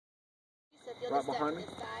right step behind to me.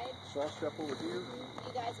 this side. So I'll step over here.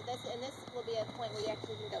 You guys, this will be a point where you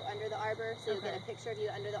actually can go under the arbor, so you'll get a picture of you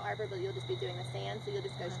under the arbor, but you'll just be doing the sand, so you'll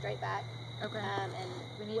just go straight back. Okay. And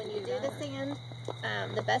when you do the sand,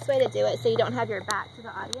 the best way to do it, so you don't have your back to the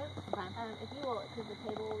audience, if you will, because the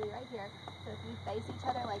table will be right here, so if you face each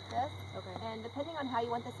other like this, and depending on how you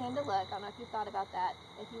want the sand to look, I don't know if you've thought about that,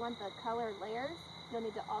 if you want the color layers, you'll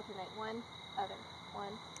need to alternate one, other,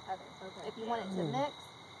 one, other. If you want it to mix,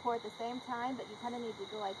 pour at the same time, but you kind of need to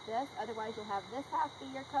go like this, otherwise you'll have this half be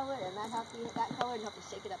your color and that half be that color, and you'll have to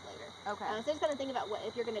shake it up later. So just kind of think about what,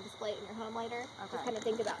 if you're going to display it in your home later, just kind of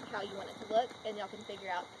think about how you want it to look, and y'all can figure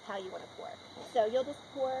out how you want to pour. So you'll just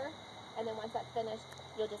pour, and then once that's finished,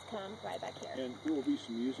 you'll just come right back here. And there will be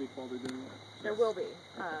some music while they're doing that? There will be.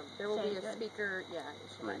 There will be a speaker,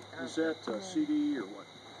 Right. Is that CD or what?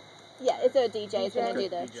 Yeah, it's a DJ. It's going to do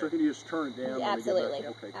the... So can you just turn it down? Yeah, absolutely.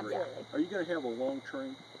 Okay, great. Absolutely. Are you going to have a long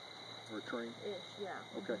train? Or a train? Yeah.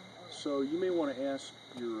 Okay. So you may want to ask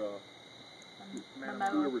your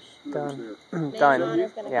whoever's there. Done.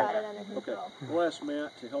 Okay. We'll ask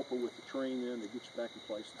Matt to help her with the train then to get you back in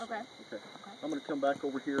place. Okay. I'm going to come back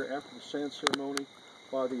over here after the sand ceremony.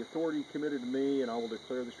 By the authority committed to me, and I will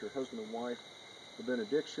declare this your husband and wife, the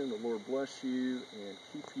benediction. The Lord bless you and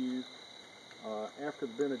keep you. After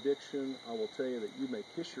the benediction, I will tell you that you may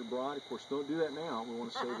kiss your bride. Of course, don't do that now. We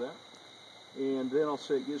want to say that. And then I'll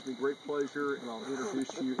say it gives me great pleasure, and I'll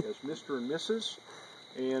introduce you as Mr. and Mrs.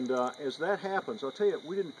 And as that happens, I'll tell you,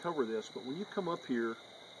 we didn't cover this, but when you come up here,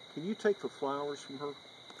 can you take the flowers from her?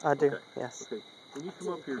 I do, yes. Okay. When you come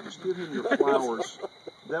up here, just give him your flowers.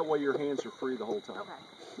 That way your hands are free the whole time.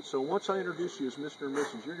 So once I introduce you as Mr. and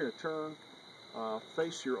Mrs., you're going to turn,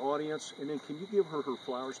 face your audience, and then can you give her her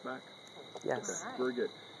flowers back? Yes. Okay, very good.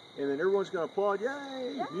 And then everyone's going to applaud.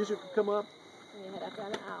 Yay! Music will come up. And you head up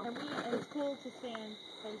down the aisle. And it's cool to stand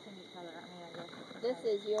facing each other. I mean, I guess. This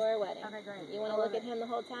is your wedding. Okay, great. You want to look at him the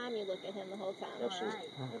whole time, you look at him the whole time. Absolutely.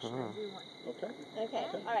 Okay.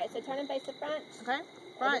 All right, so turn and face the front. Okay.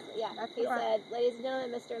 Front. He said, ladies and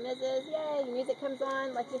gentlemen, Mr. and Mrs., yay, your music comes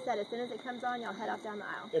on. Like you said, as soon as it comes on, y'all head off down the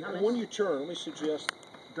aisle. And when you turn, let me suggest,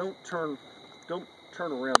 don't turn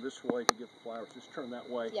around this way to get the flowers. Just turn that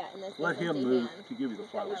way. Yeah, and let him move to give you the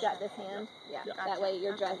flowers. You've got this hand. Yeah. That way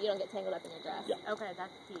your dress, you don't get tangled up in your dress. Yeah. Okay,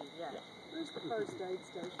 that's key. Yeah. Who's the first aid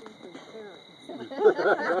station for the parents?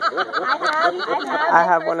 I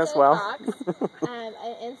have one as well.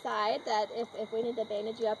 Inside that if we need to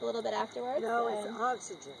bandage you up a little bit afterwards. No, it's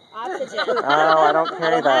oxygen. Oxygen. Oh, I don't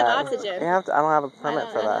carry that. Oxygen. I don't have a permit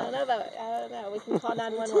for that. I don't know. We can call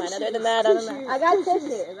 911. Other than that, I don't know. I got tissues.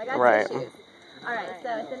 Tissues. All right, so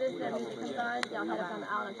as soon as the music comes on, y'all head up on the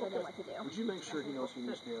aisle and show them what to do. Would you make sure he knows he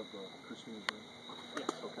needs to have Christina's ring? Yes.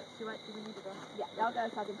 Okay. Do we need to go? Yeah, y'all go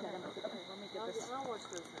talking to them. Okay, let me get this. I'll watch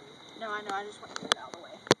this. No, I know. I just want to get it out of the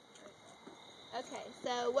way. Okay,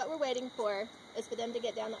 so what we're waiting for is for them to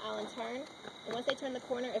get down the aisle and turn. And once they turn the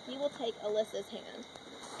corner, if you will take Alyssa's hand,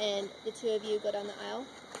 and the two of you go down the aisle,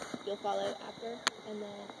 you'll follow after, and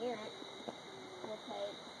then Eric will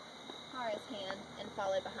take Kara's hand and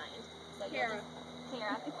follow behind. So Kara, just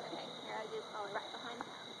follow right behind him.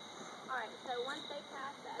 All right, so once they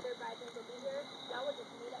pass, the other bridesmaids will be here. Y'all will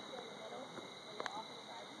just meet up here in the middle, and you'll offer the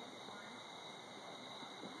bridesmaids arm.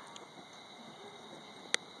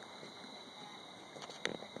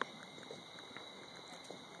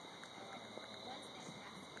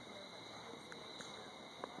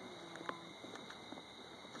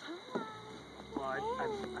 Well,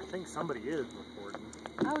 I think somebody is recording.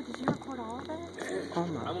 Oh, did you record all of it? Oh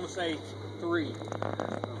my. I'm going to say 3.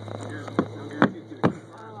 Here's 2. I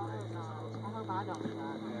hope I don't do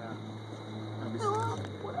that. Yeah.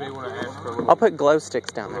 Maybe want to ask for a little I'll put glow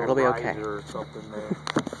sticks down there. It'll be okay. or something there.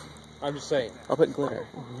 I'm just saying. I'll put glitter.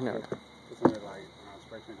 Isn't it like,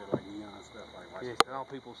 especially to like neon stuff, like Yes, and all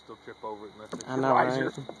people still trip over it unless I know,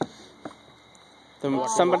 right? Then Well,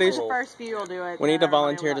 somebody, the first few will do it. we need to then everybody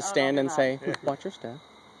volunteer will- to stand and don't say, do that. watch your step.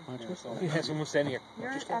 Watch your step. Yeah, someone standing here.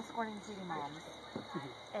 You're escorting city moms,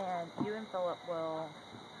 and you and Philip will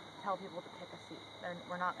tell people to pick a seat.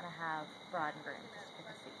 We're not going to have bride and groom, just pick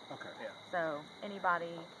a seat. Okay. Yeah. So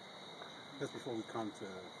anybody, That's before we march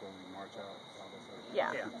out. All that stuff.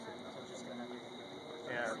 yeah.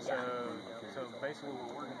 Yeah, so basically what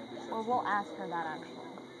we're going to do Or we'll ask her that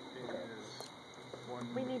actually. is one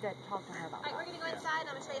We need to talk to her about All right, that. we're going to go inside, and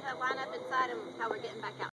I'm going to show you how to line up inside and how we're getting back out.